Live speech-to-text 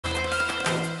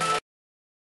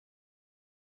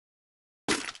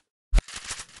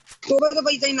सुबह तो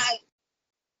पैसा ही ना है।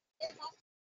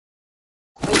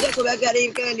 पैसा सुबह के अरे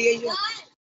के लिए जो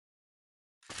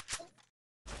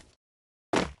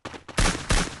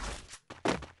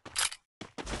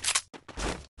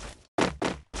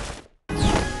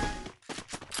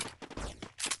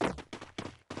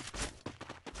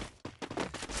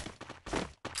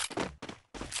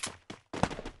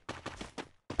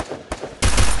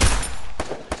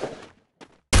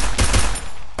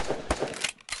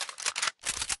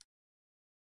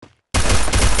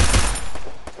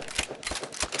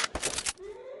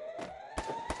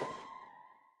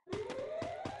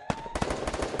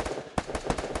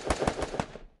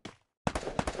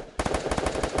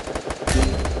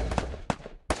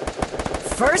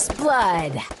First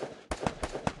blood.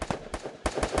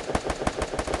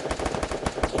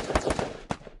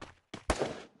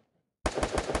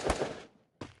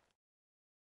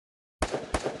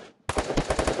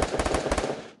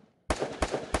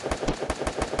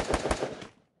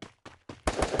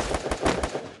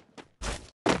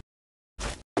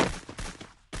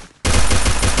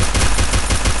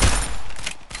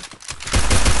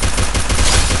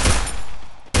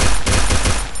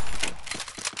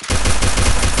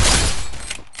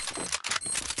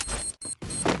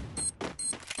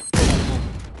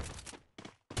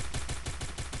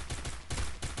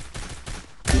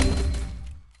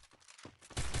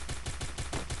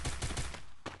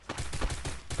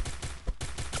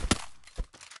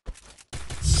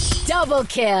 Double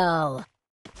kill!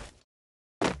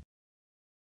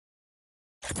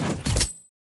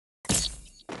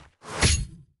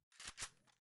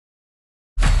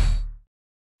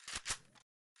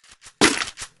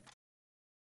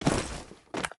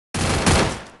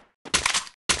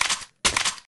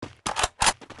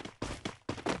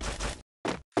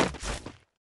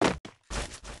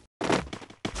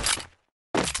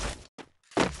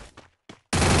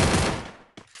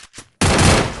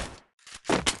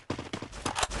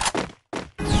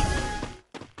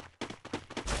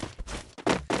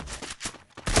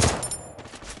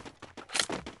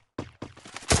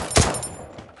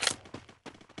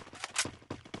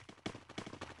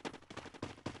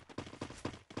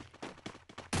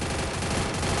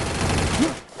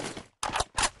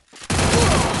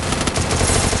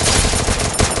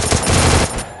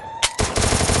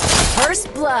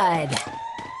 First blood.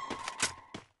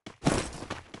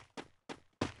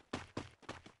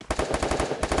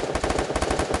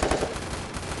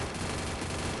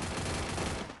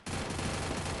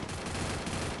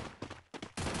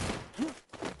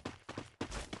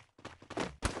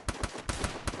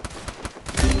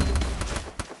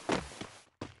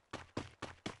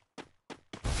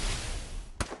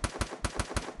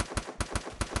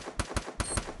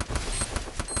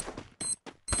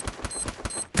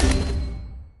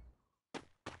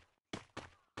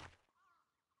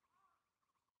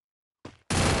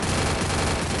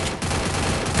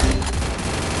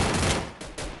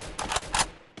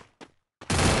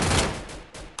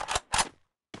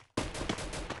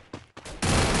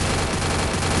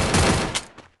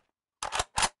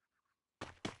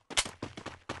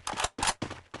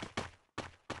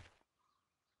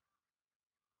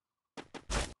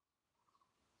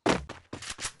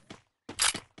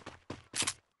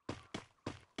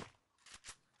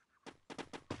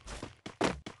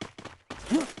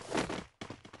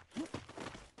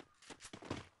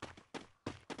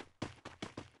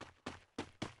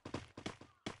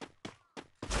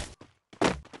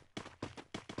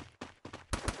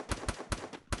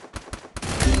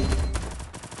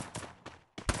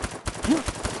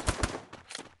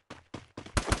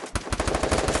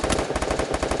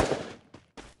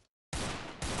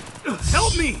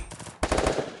 Help me!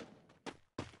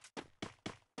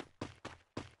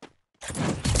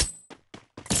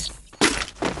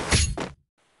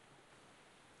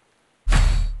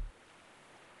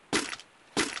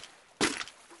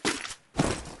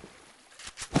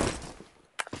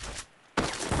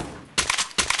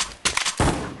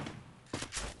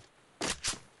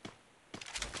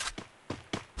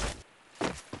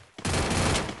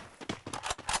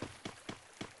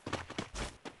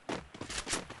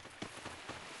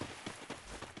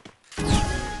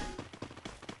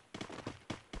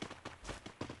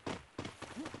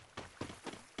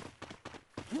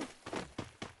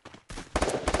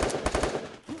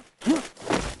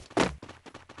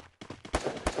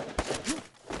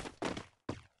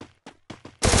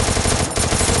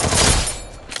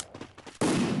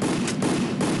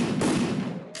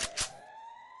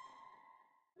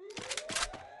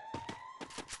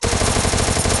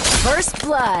 First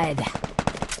blood.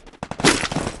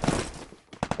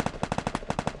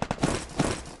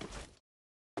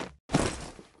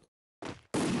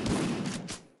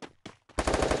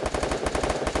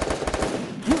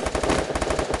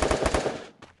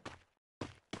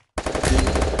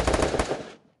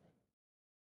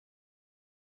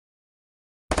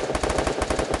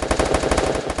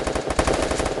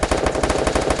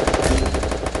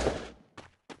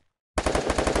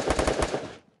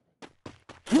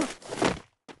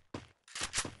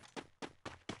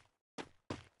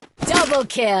 Double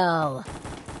kill.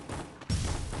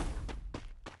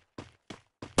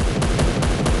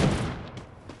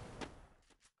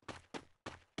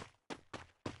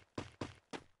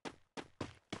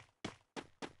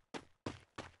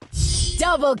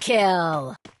 Double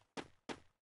kill.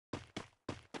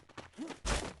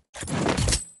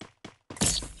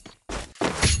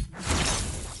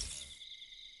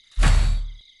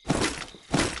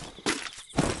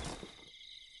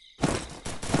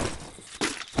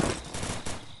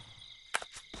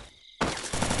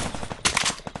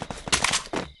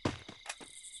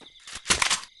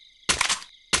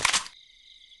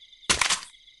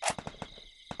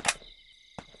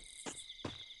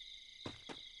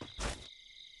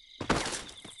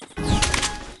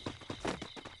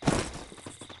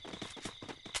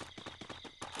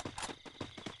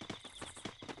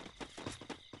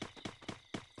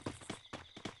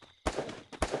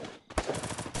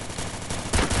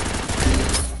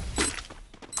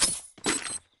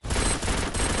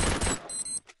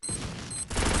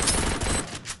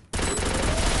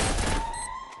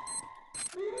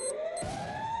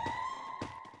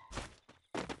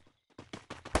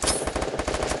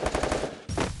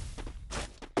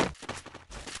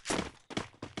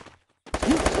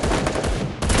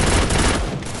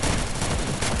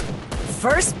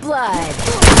 First blood.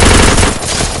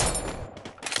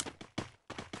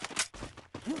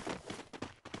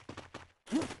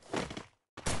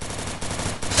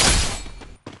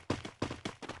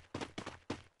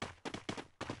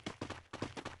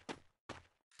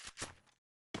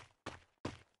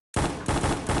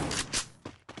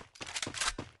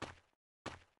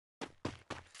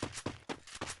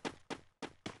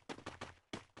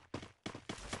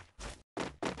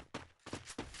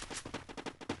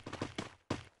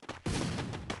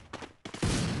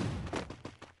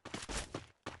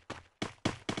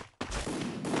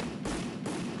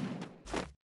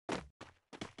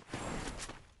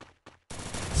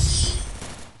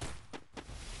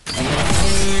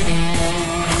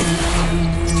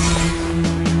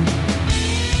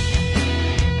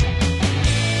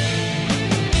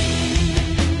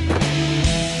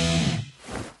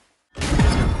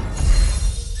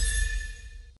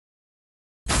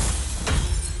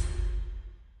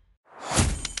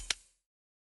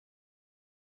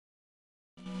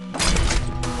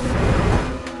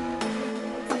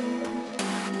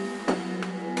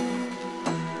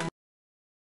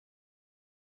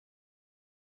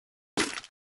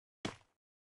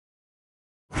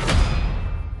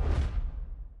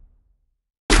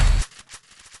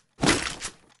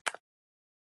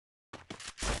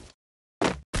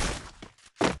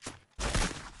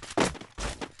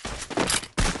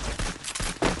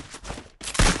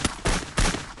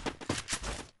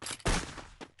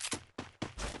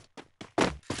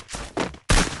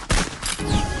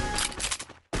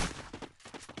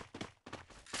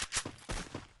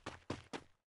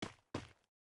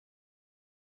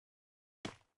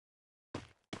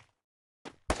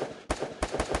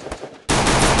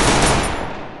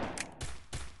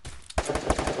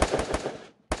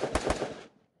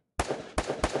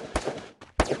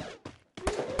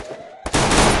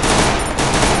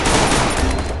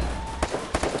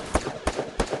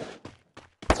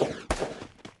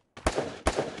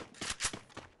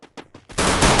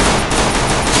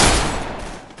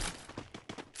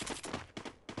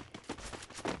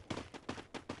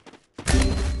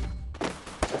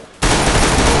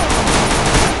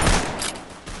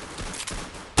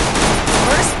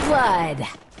 Blood.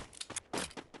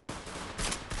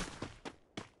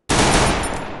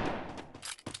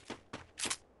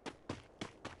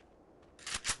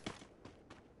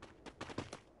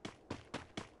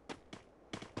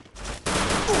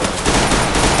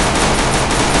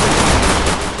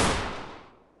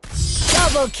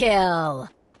 Double kill.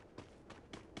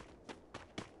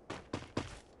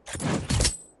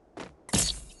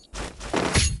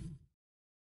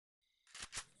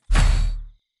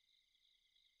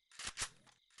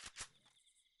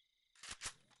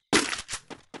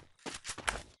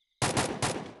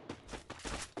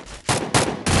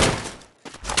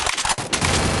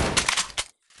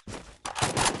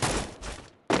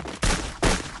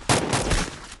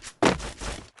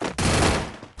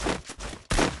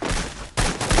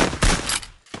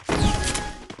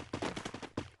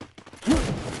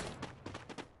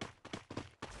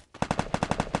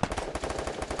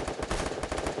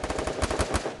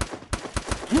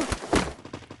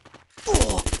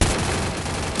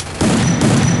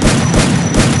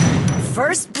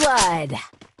 First blood.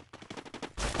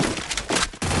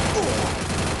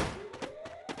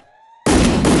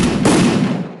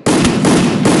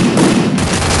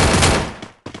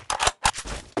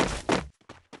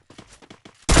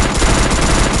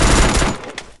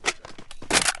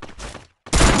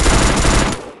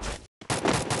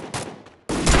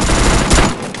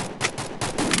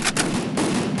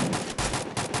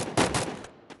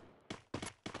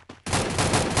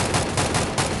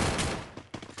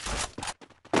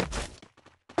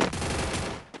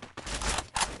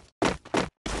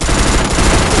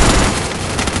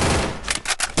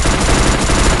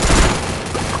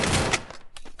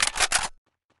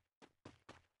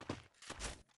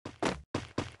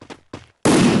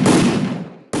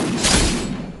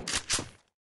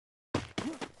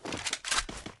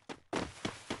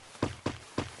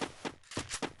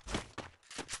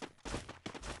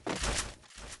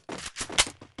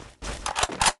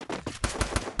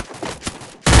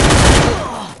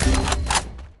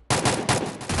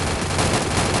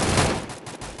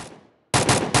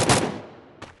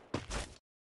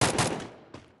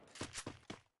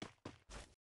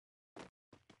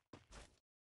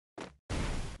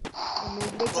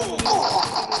 Triple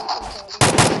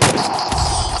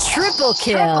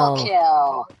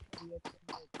kill.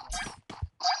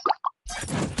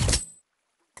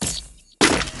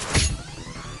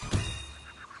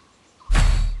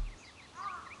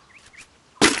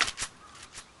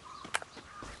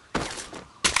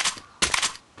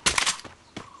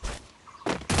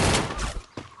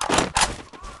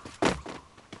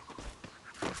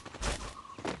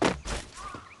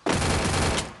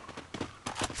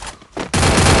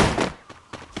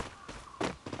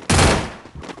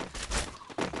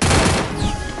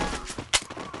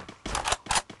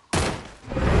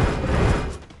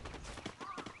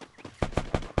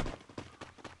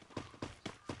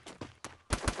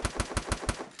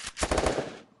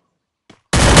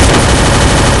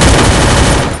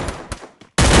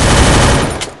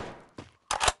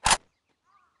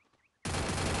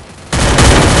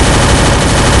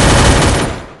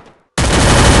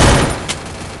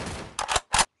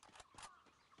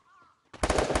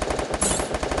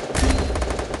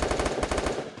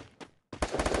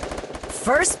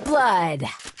 First blood.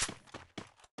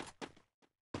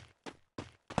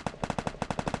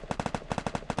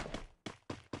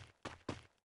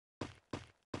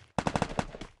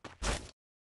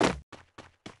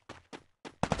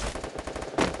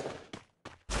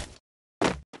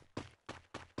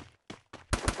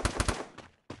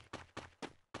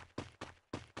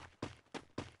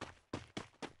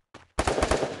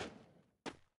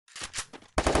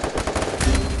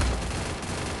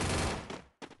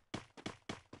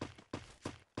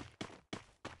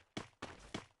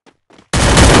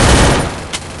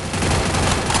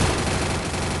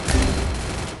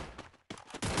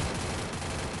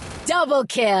 Double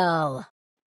kill.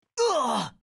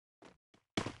 Ugh.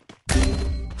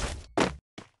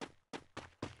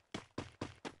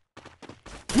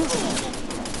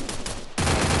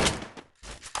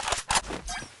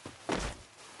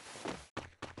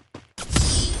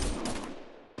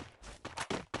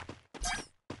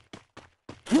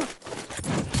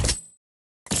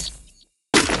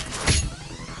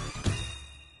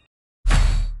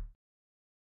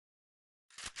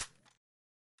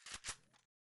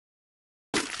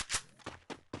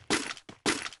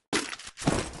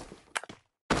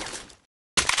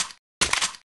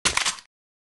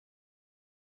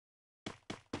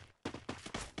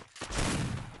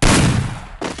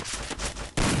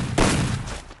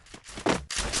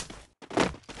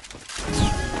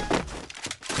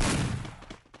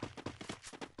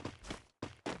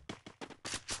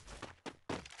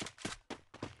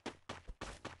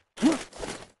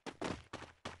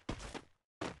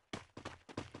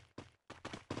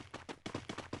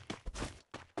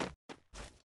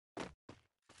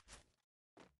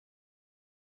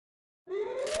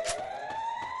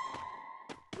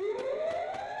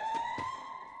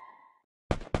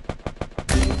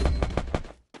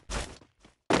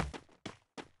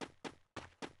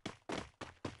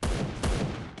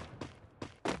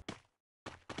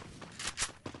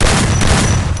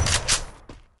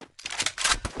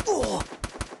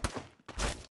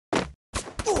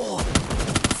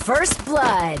 First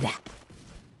blood.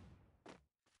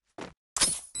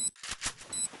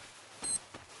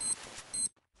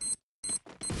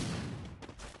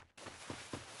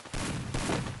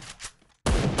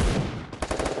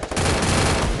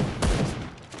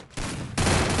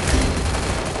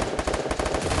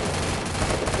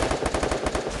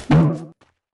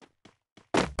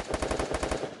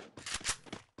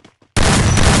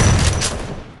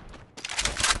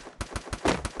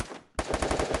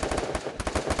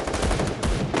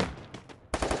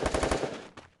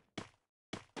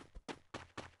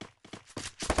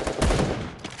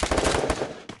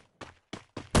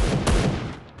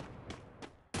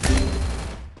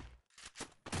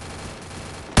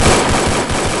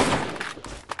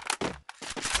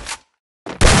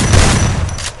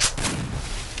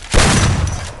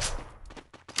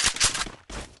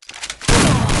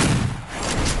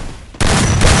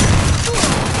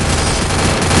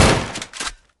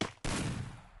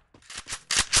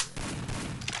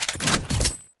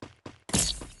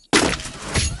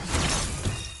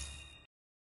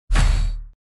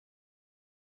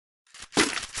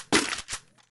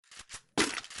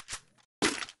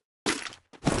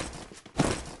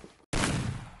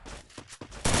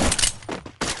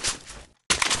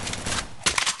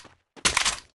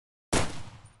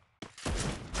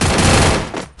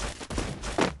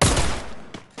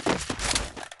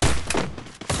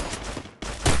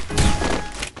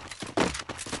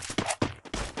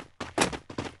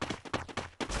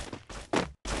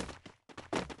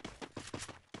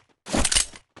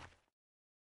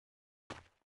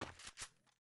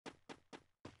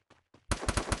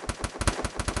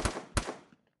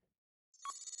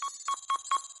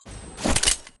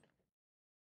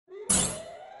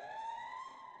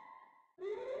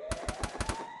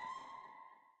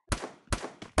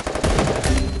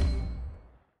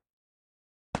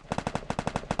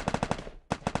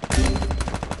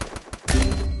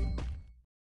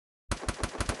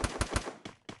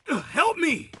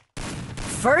 me!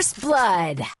 First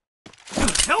blood.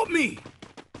 Help me!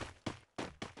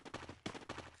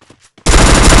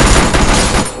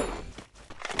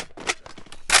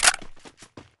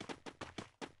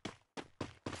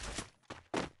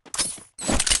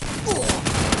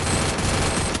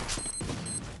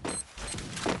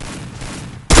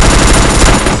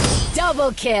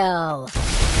 Double kill.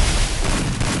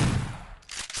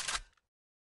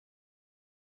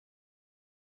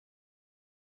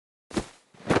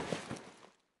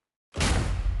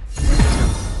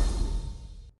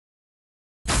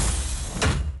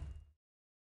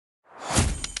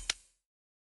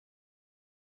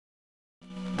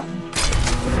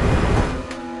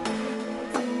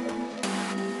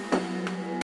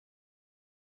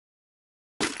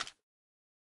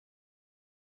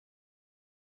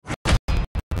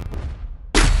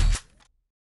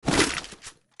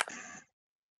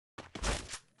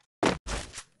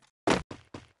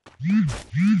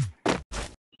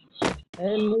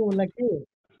 Hello lucky.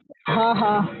 हाँ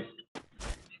हाँ।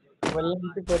 बोले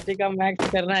मुझे कोटी का max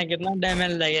करना है, कितना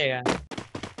damage लगेगा?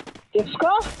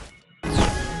 किसका?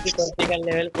 मुझे कोटी का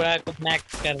लेवल पूरा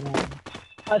मैक्स करना है।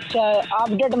 अच्छा,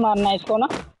 अपडेट मारना है इसको ना?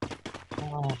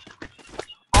 हाँ।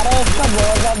 अरे इसका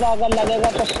बहुत ज्यादा अगर लगेगा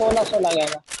तो 1600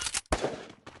 लगेगा।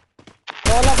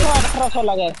 1600 1800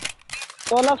 लगेगा।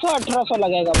 1600 1800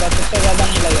 लगेगा, बस इससे ज्यादा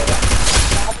नहीं लगेगा।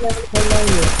 आप लेवल खोल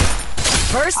जाएंगे।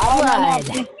 First अरे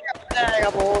blood. जाएगा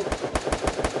बहुत।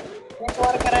 एक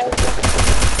और कराएंगे।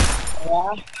 वाह।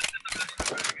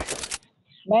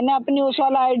 मैंने अपनी उस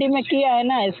वाला आईडी में किया है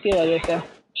ना, इसकी वजह से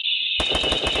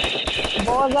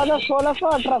बहुत ज्यादा 1600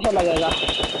 1800 लगेगा।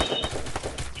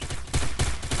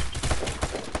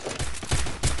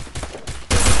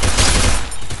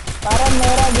 अरे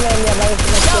मेरा ले लिया भाई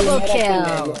उसने, Double मेरा किल ले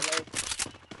kill. लिया।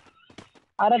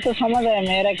 अरे तू समझ आया,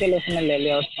 मेरा किल उसने ले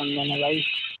लिया, उस बंदे ने भाई।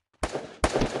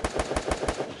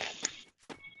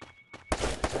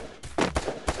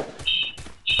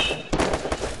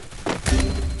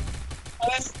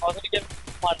 अरे बहुत के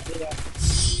मार दिया।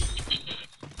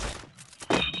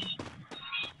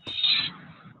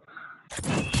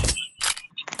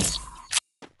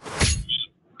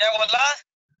 क्या बोला?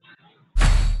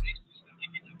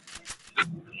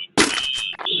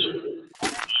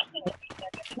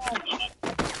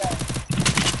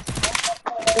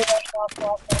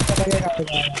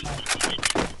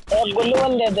 एक गुल्ली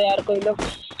बल दे दे यार कोई लोग।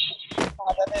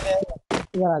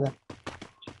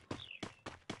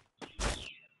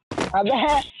 अबे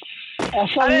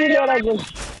सब्जी दे रहा है।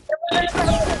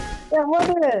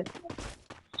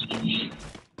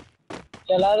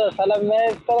 चला दो साला, मैं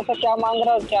इस तरह से क्या मांग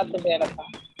रहा हूँ, क्या तो दे रहा था।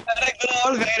 अरे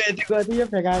और फेंक रही थी गोदी, ये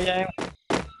फेंका गया है।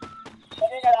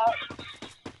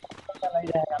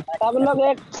 सब लोग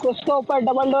एक उसके ऊपर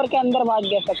डबल डोर के अंदर भाग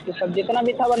गया, सब जितना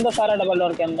भी था बंदा सारा डबल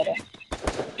डोर के अंदर है।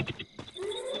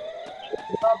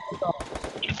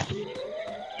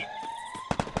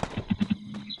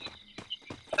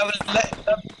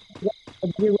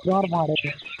 और मारे थे।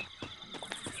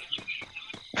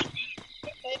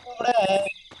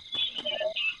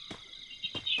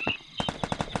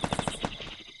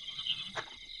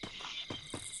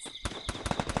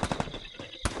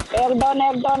 एक डाउन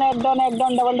एक डाउन एक डाउन एक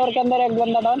डाउन, डबल डोर के अंदर एक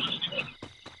बंदा डाउन।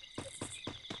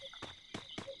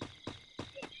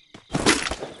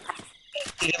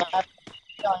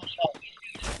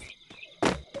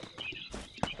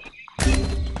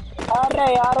 अरे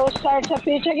यार उस साइड से,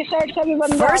 पीछे की साइड से भी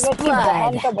बंदे आ First गए कि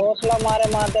बहन blood. का भोसला मारे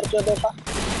मादर चोदों का।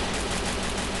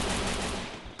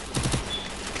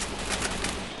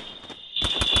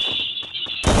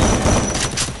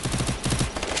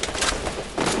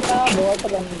 क्या बहुत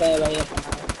बंदा है भाई अपना।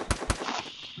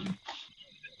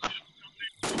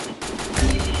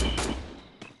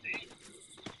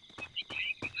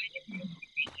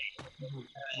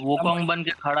 वो कौन बन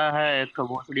के खड़ा है एक तो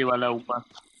भोसड़ी वाला ऊपर।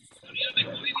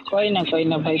 कोई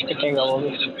ना भाई, पिटेगा वो भी।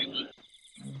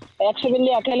 एक से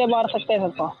बिल्ली अकेले मार सकते हैं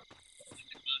सबको।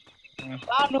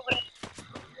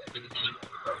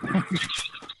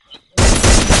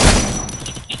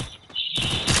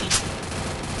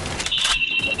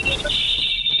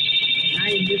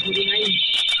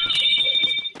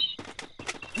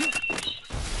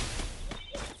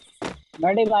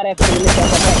 बड़ी मारे एक से बिल्ली क्या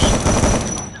कर रहा है।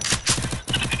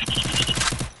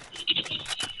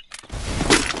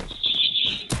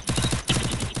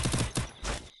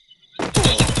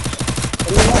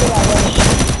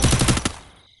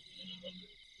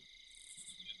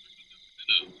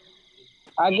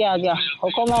 आ गया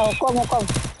हुक्म है, हुक्म।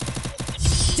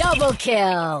 Double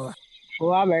kill.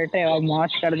 हुआ बैठे और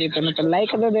मौज कर दी तूने तो। लाइक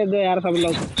तो दे दो यार सब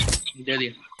लोग। दे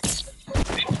दिया।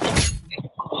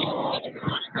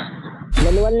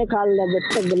 ग्लूवल निकाल दे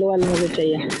बेटे, ग्लूवल मुझे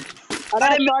चाहिए। अरे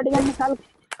अरे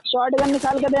शॉट गन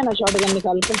निकाल के देना, शॉट गन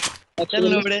निकाल के चल एक्चुअली।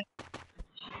 नुबड़े।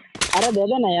 अरे दे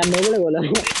देना यार, नोबड़े बोला।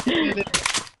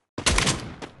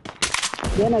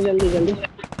 देना जल्दी जल्दी।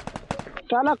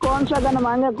 साला कौन सा गन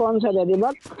मांगे, कौन सा दे दी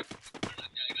बक।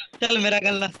 चल मेरा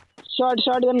गल्ला। शॉट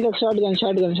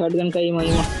गन का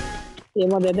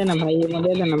इमो दे देना भाई, इमो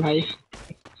दे देना भाई।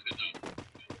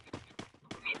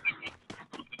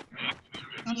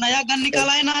 नया गन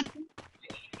निकाला है ना?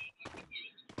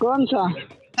 कौन सा?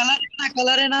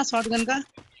 कलर है ना शॉटगन का?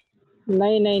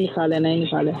 नहीं नहीं निकाले, नहीं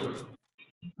निकाले।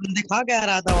 दिखा क्या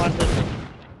रहा था व्हाट्सएप पे?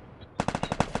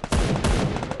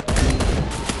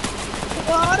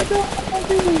 और तो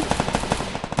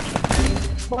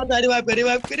बहुत रिवाइव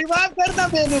करना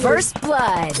Bennu. First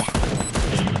blood.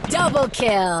 Double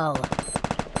kill.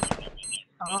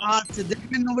 हाँ देख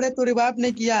के नुबड़े तो रिवाइव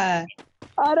नहीं किया है।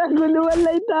 अरे ग्लूवल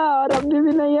नहीं था और अभी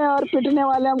भी नहीं है, और पिटने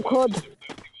वाले हम खुद।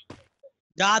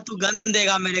 जा तू गन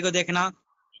देगा मेरे को, देखना।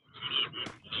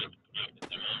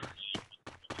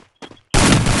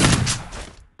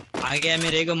 आ गया,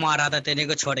 मेरे को मारा था तेरे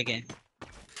को छोड़ के।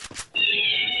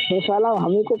 तो साला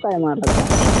हम ही को काय मार रहा था।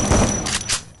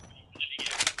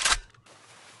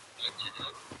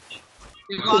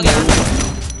 देखो आ गया।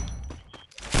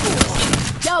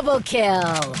 Double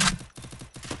kill.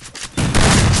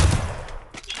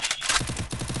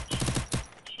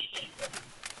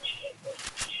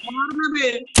 मारना बे।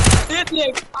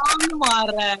 देख आम मार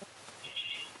रहा है।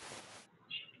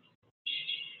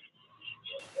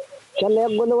 चल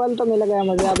एक ग्लूवल तो मिल गया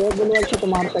मुझे, अब एक ग्लूवल से तो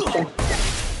मार सकते हैं।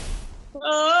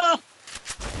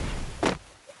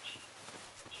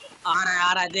 आ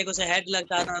रहा है देखो, से हेड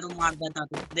लगता था तो मार देता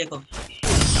था, देखो।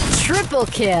 Triple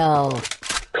kill.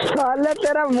 साले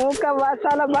तेरा मुंह का बात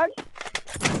साला बक।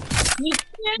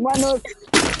 मनुष्य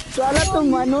साला, तू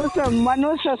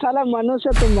मनुष्य साला, मनुष्य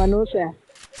तू मनुष्य है।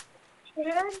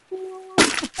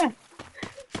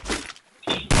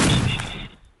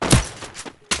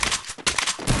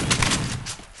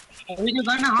 अभी जो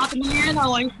गन हाथ में लिया है ना,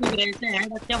 वही ठीक रहे से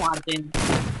हेड अच्छे मारते हैं।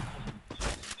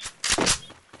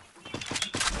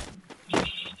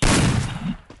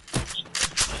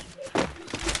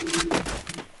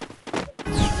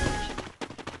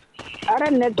 अरे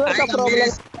नेटवर्क का प्रॉब्लम।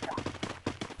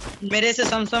 मेरे से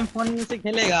सैमसंग फोन से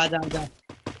खेलेगा? आजा आजा।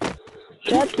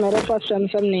 चैट मेरे पास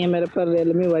सैमसंग नहीं है, मेरे पास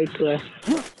रियलमी Y2 है।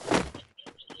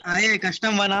 आए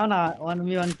कस्टम बनाओ ना,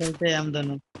 1v1 खेलते हैं हम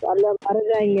दोनों। साले मर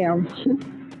जाएंगे हम।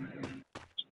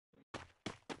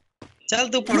 चल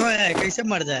तू पढ़ो है, कैसे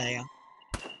मर जाएगा?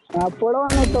 हाँ पड़ो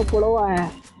नहीं तो पड़ोआ है,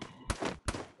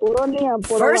 पुरो नहीं है,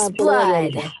 पड़ोआ है, First पड़ोआ blood.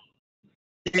 बोलते हैं।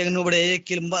 एक नुबड़े एक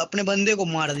किल अपने बंदे को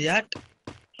मार दिया। हट।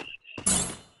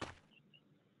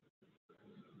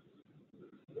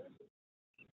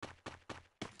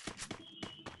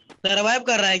 सरवाइव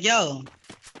कर रहा है क्या वो?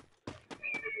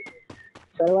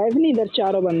 सरवाइव नहीं, इधर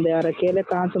चारों बंदे यार, अकेले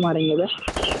कहाँ से मारेंगे बे।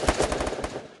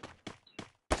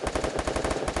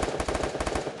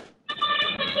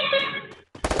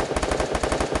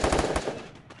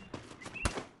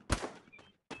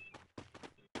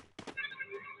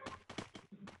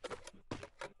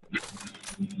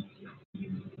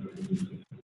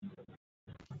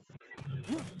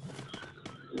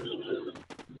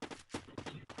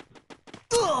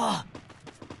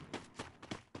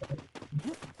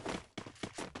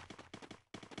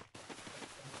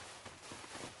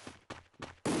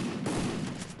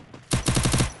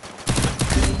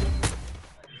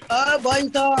 भाई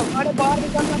साहब, अरे बाहर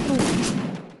निकलना तू।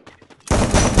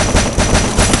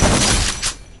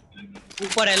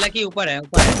 ऊपर है लकी, ऊपर है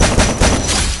ऊपर है।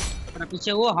 अरे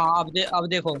पीछे वो, हाँ अब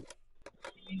देखो।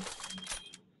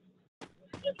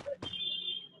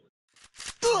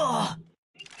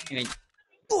 नहीं,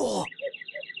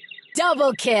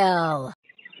 Double kill.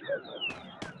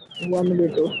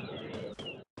 1v2।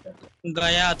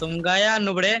 गया तुम गया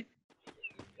नुबड़े।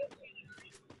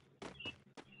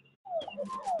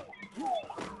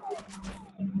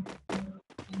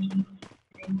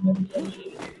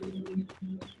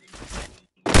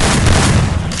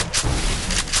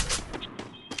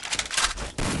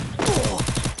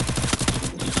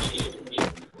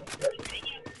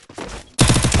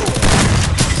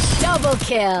 Double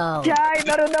kill. क्या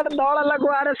इधर उधर दौड़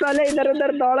लगवा रहे साले, इधर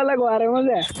उधर दौड़ लगवा रहे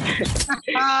मुझे।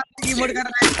 कीबोर्ड कर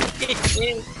रहा है।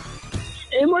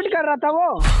 इमोट कर रहा था वो।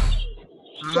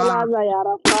 चल हाँ, आजा यार,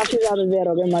 अब काफी ज्यादा देर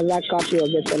हो गई, मजाक काफी हो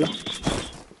गया। चलो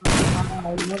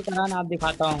कीबोर्ड करा ना, आप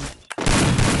दिखाता हूँ।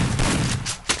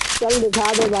 चल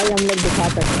दिखा दे भाई, हम लोग दिखा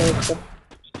सकते हैं इसको।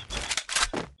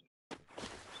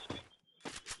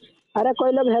 अरे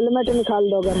कोई लोग हेलमेट निकाल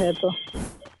दो अगर है तो।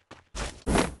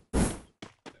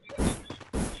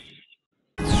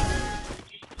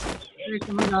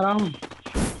 मैं जा रहा हूँ।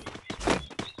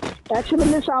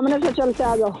 एक्चुअली सामने से चलते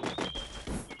आ जाओ।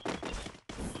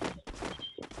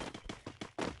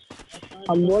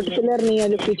 हम बोट प्लेयर नहीं है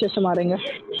जो पीछे से मारेंगे,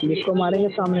 जिसको मारेंगे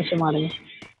सामने से मारेंगे।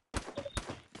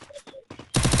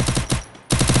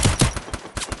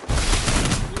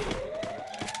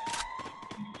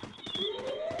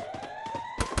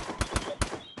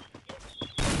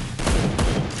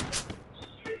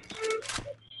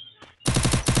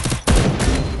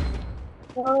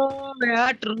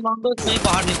 यार रोनाल्डो से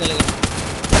बाहर निकल गया।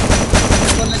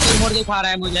 देखो नकल मोड़ दिखा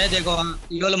रहा है मुझे, देखो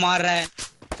योल मार रहा है।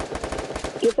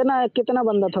 कितना कितना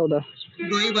बंदा था उधर?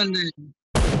 2 ही बंदे हैं।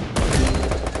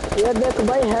 ये देख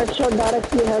भाई, हेडशॉट,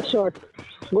 डायरेक्टली हेडशॉट।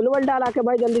 गुलवल डाल आके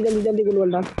भाई, जल्दी जल्दी जल्दी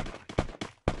गुलवल डाल।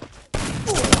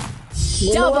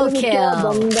 गुलवल Double भी क्या kill.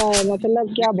 बंदा है,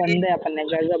 मतलब क्या बंदे हैं, अपने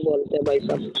गजब बोलते हैं भाई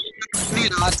सब। इतनी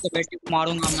रात को बेटे को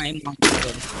मारूंगा मैं ही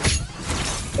मारूंगा।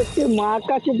 इसकी माँ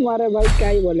का चित मारे भाई, क्या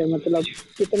ही बोले, मतलब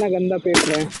कितना गंदा पेट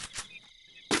रहे हैं।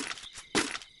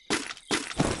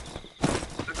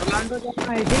 रोनाल्डो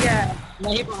जाना है ठीक है,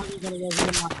 नहीं बाहर करेगा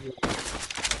इसलिए मार दिया।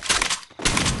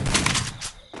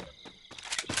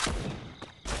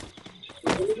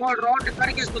 रॉड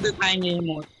करके इसको दिखाएंगे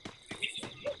इमोट।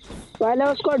 पहले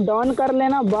उसको डाउन कर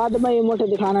लेना, बाद में इमोट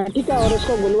दिखाना, ठीक है? और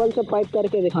उसको गुलवल से पाइप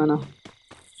करके दिखाना।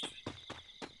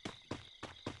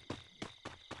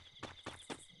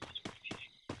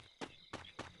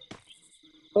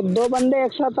 तो 2 बंदे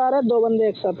एक साथ आ रहे, 2 बंदे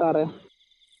एक साथ आ रहे।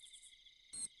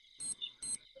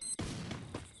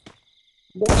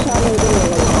 देख सामने इधर ही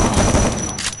होगा।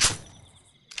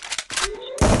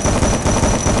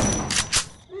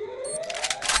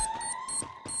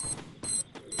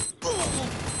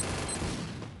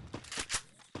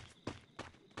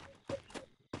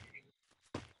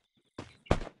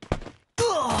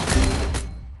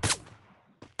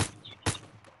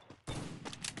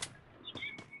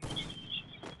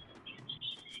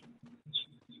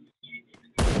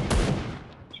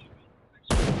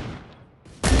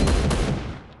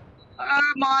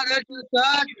 मादर टू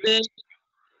सच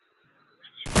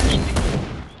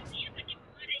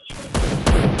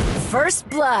First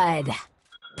blood.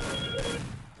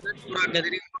 पूरा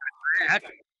गदरी है।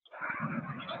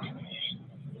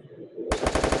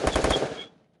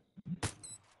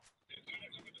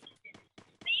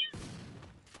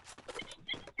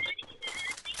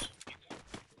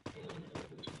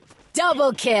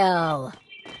 Double kill.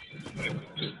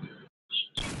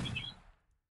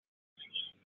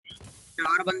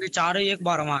 4 बंदे 4 ही एक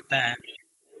बार मारता है।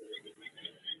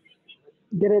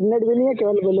 ग्रेनेड भी नहीं है,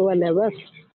 केवल गुलवल है बस।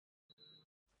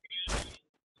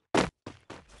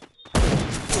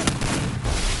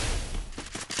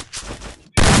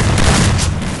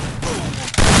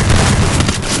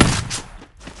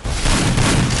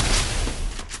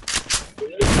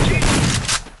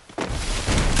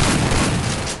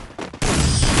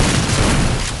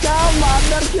 क्या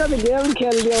मादर चोद गेम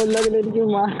खेल दिया उन लोग ने, इनकी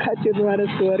माँ का चुत मारे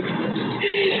सुअर।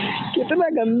 कितना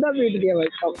गंदा पीट दिया भाई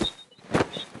साहब।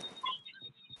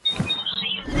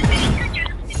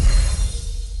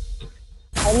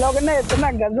 हम लोग ने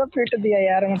इतना गजब पीट दिया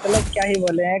यार, मतलब क्या ही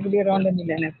बोले, एक भी राउंड नहीं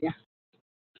लेने दिया।